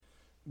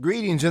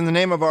Greetings in the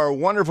name of our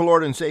wonderful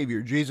Lord and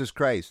Savior, Jesus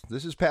Christ.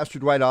 This is Pastor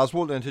Dwight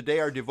Oswald, and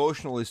today our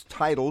devotional is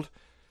titled,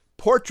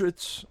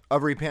 Portraits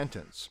of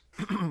Repentance.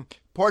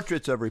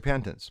 Portraits of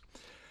Repentance.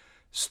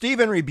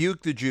 Stephen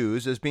rebuked the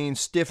Jews as being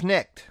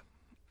stiff-necked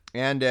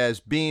and as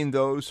being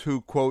those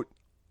who, quote,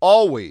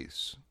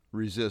 always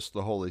resist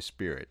the Holy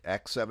Spirit,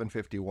 Acts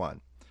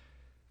 7:51.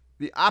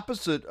 The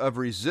opposite of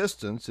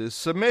resistance is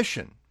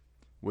submission,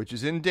 which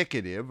is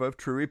indicative of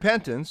true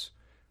repentance,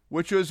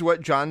 which is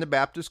what John the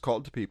Baptist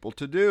called the people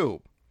to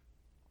do.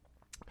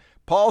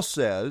 Paul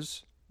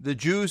says the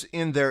Jews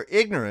in their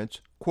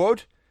ignorance,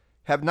 quote,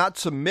 have not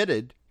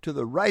submitted to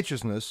the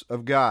righteousness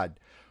of God,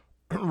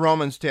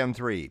 Romans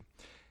 10:3,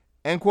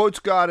 and quotes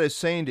God as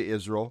saying to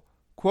Israel,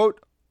 quote,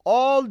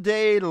 all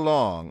day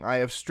long I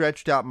have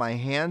stretched out my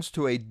hands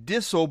to a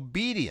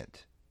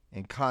disobedient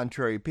and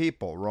contrary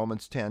people,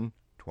 Romans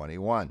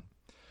 10:21.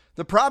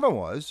 The problem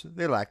was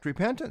they lacked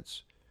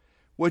repentance,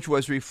 which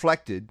was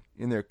reflected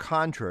in their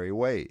contrary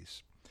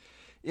ways.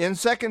 In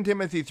 2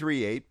 Timothy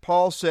 3:8,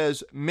 Paul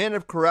says, men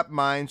of corrupt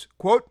minds,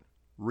 quote,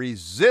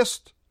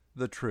 resist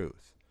the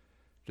truth.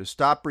 To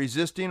stop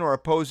resisting or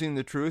opposing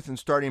the truth and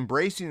start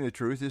embracing the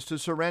truth is to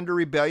surrender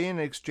rebellion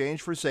in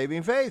exchange for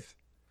saving faith.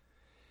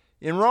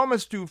 In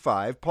Romans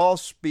 2:5, Paul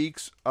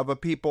speaks of a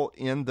people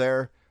in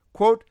their,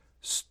 quote,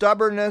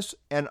 stubbornness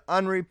and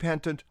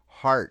unrepentant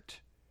heart.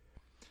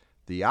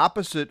 The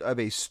opposite of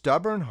a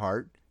stubborn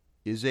heart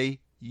is a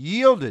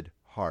yielded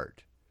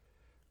heart.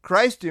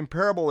 Christ in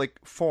parabolic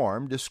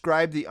form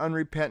described the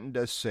unrepentant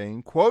as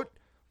saying, quote,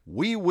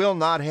 we will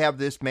not have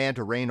this man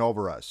to reign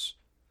over us,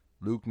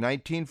 Luke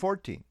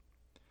 19:14.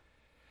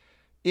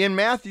 In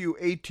Matthew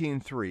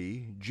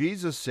 18:3,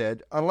 Jesus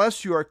said,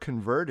 unless you are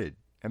converted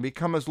and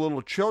become as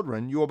little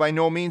children, you will by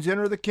no means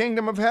enter the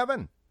kingdom of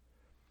heaven.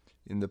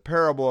 In the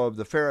parable of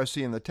the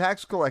Pharisee and the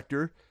tax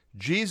collector,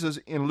 Jesus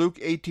in Luke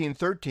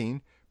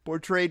 18:13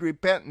 portrayed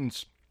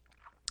repentance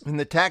in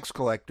the tax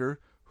collector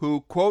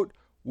who, quote,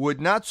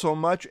 would not so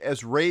much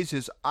as raise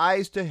his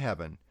eyes to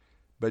heaven,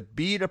 but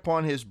beat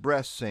upon his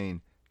breast,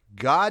 saying,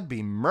 God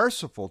be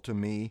merciful to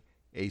me,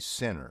 a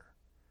sinner.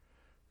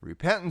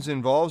 Repentance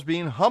involves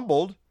being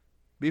humbled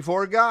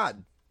before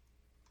God.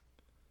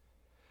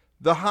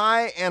 The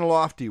high and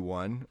lofty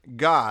one,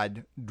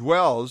 God,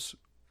 dwells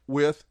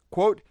with,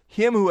 quote,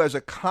 him who has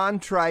a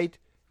contrite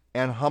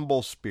and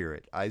humble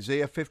spirit,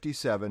 Isaiah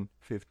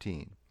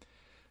 57:15.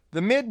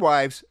 The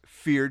midwives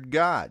feared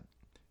God,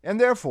 and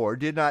therefore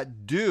did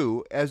not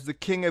do as the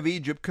king of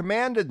Egypt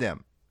commanded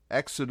them,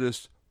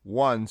 Exodus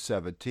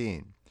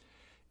 1:17.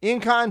 In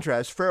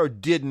contrast, Pharaoh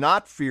did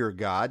not fear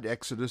God,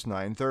 Exodus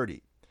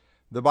 9:30.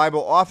 The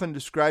Bible often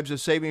describes a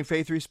saving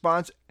faith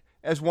response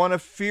as one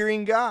of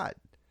fearing God.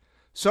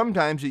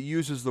 Sometimes it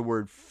uses the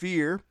word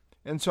fear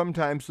and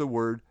sometimes the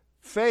word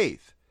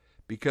faith,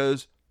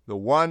 because the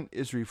one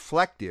is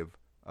reflective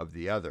of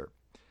the other.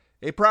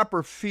 A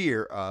proper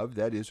fear of,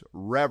 that is,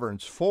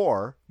 reverence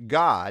for,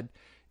 God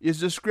is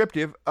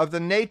descriptive of the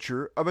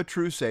nature of a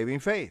true saving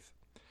faith.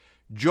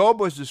 Job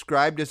was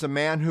described as a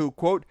man who,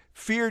 quote,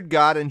 feared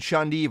God and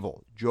shunned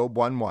evil, Job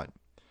 1:1.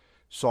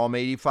 Psalm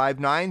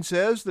 85:9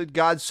 says that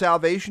God's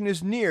salvation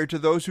is near to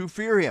those who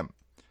fear him.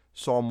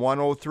 Psalm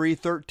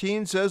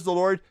 103:13 says the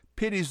Lord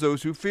pities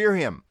those who fear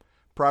him.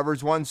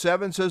 Proverbs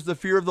 1:7 says the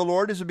fear of the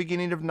Lord is the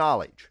beginning of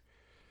knowledge,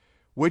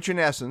 which in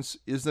essence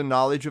is the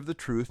knowledge of the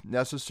truth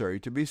necessary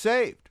to be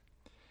saved.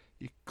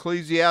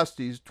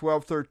 Ecclesiastes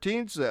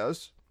 12:13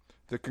 says,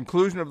 the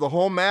conclusion of the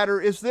whole matter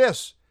is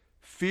this,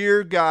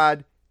 fear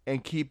God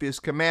and keep his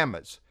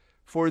commandments,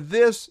 for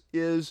this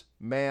is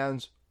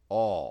man's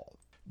all.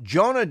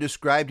 Jonah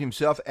described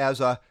himself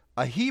as a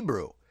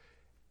Hebrew,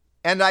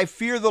 and I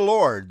fear the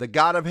Lord, the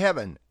God of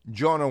heaven,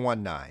 Jonah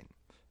 1:9.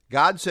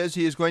 God says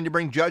he is going to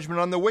bring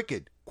judgment on the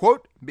wicked,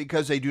 quote,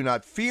 because they do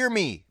not fear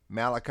me,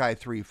 Malachi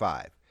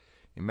 3:5.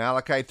 In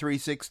Malachi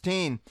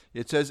 3:16,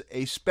 it says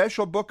a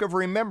special book of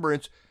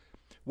remembrance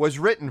was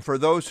written for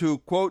those who,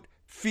 quote,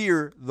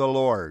 fear the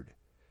Lord.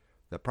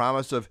 The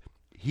promise of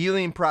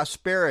healing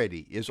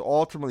prosperity is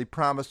ultimately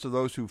promised to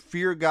those who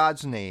fear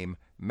God's name,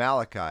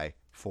 Malachi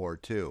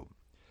 4:2.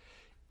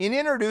 In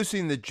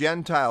introducing the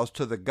Gentiles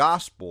to the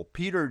gospel,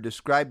 Peter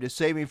described a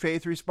saving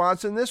faith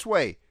response in this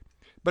way,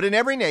 but in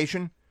every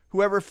nation,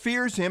 whoever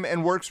fears him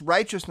and works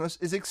righteousness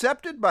is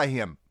accepted by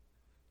him,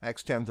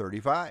 Acts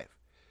 10:35.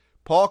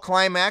 Paul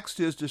climaxed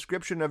his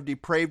description of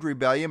depraved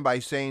rebellion by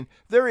saying,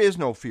 there is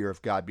no fear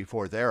of God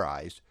before their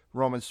eyes,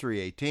 Romans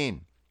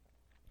 3:18.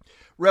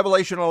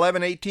 Revelation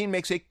 11:18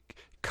 makes a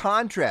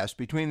contrast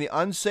between the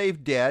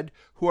unsaved dead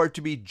who are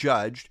to be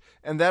judged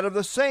and that of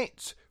the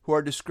saints who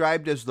are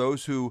described as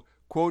those who,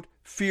 quote,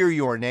 fear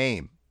your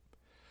name.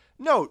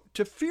 Note,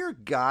 to fear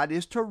God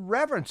is to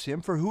reverence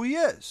him for who he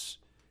is.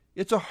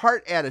 It's a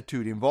heart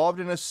attitude involved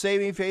in a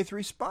saving faith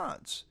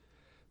response.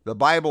 The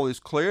Bible is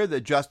clear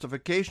that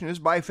justification is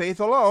by faith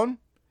alone,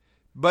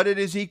 but it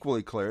is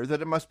equally clear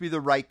that it must be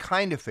the right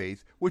kind of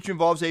faith, which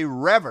involves a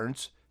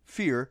reverence,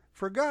 fear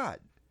for God.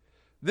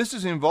 This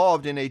is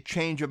involved in a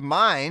change of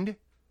mind,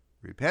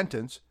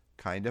 repentance,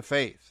 kind of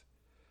faith.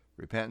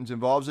 Repentance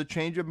involves a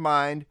change of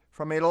mind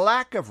from a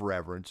lack of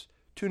reverence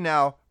to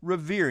now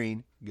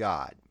revering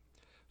God.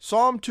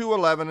 Psalm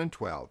 2:11 and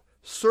 12.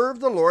 Serve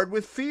the Lord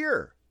with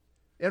fear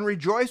and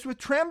rejoice with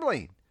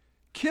trembling.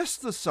 Kiss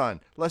the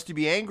Son, lest he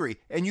be angry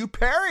and you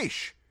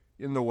perish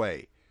in the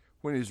way,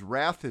 when his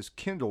wrath is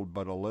kindled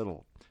but a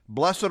little.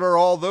 Blessed are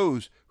all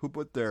those who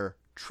put their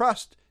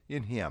trust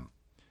in him.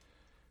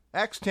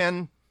 Acts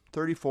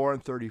 10:34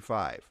 and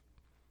 35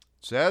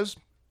 says,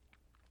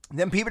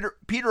 Then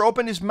Peter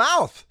opened his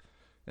mouth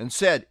and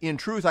said, In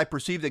truth, I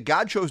perceive that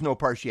God shows no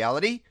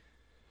partiality,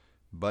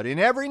 but in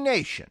every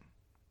nation,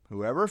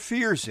 whoever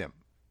fears him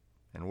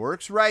and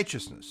works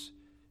righteousness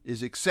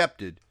is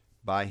accepted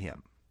by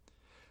him.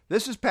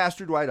 This is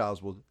Pastor Dwight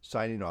Oswald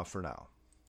signing off for now.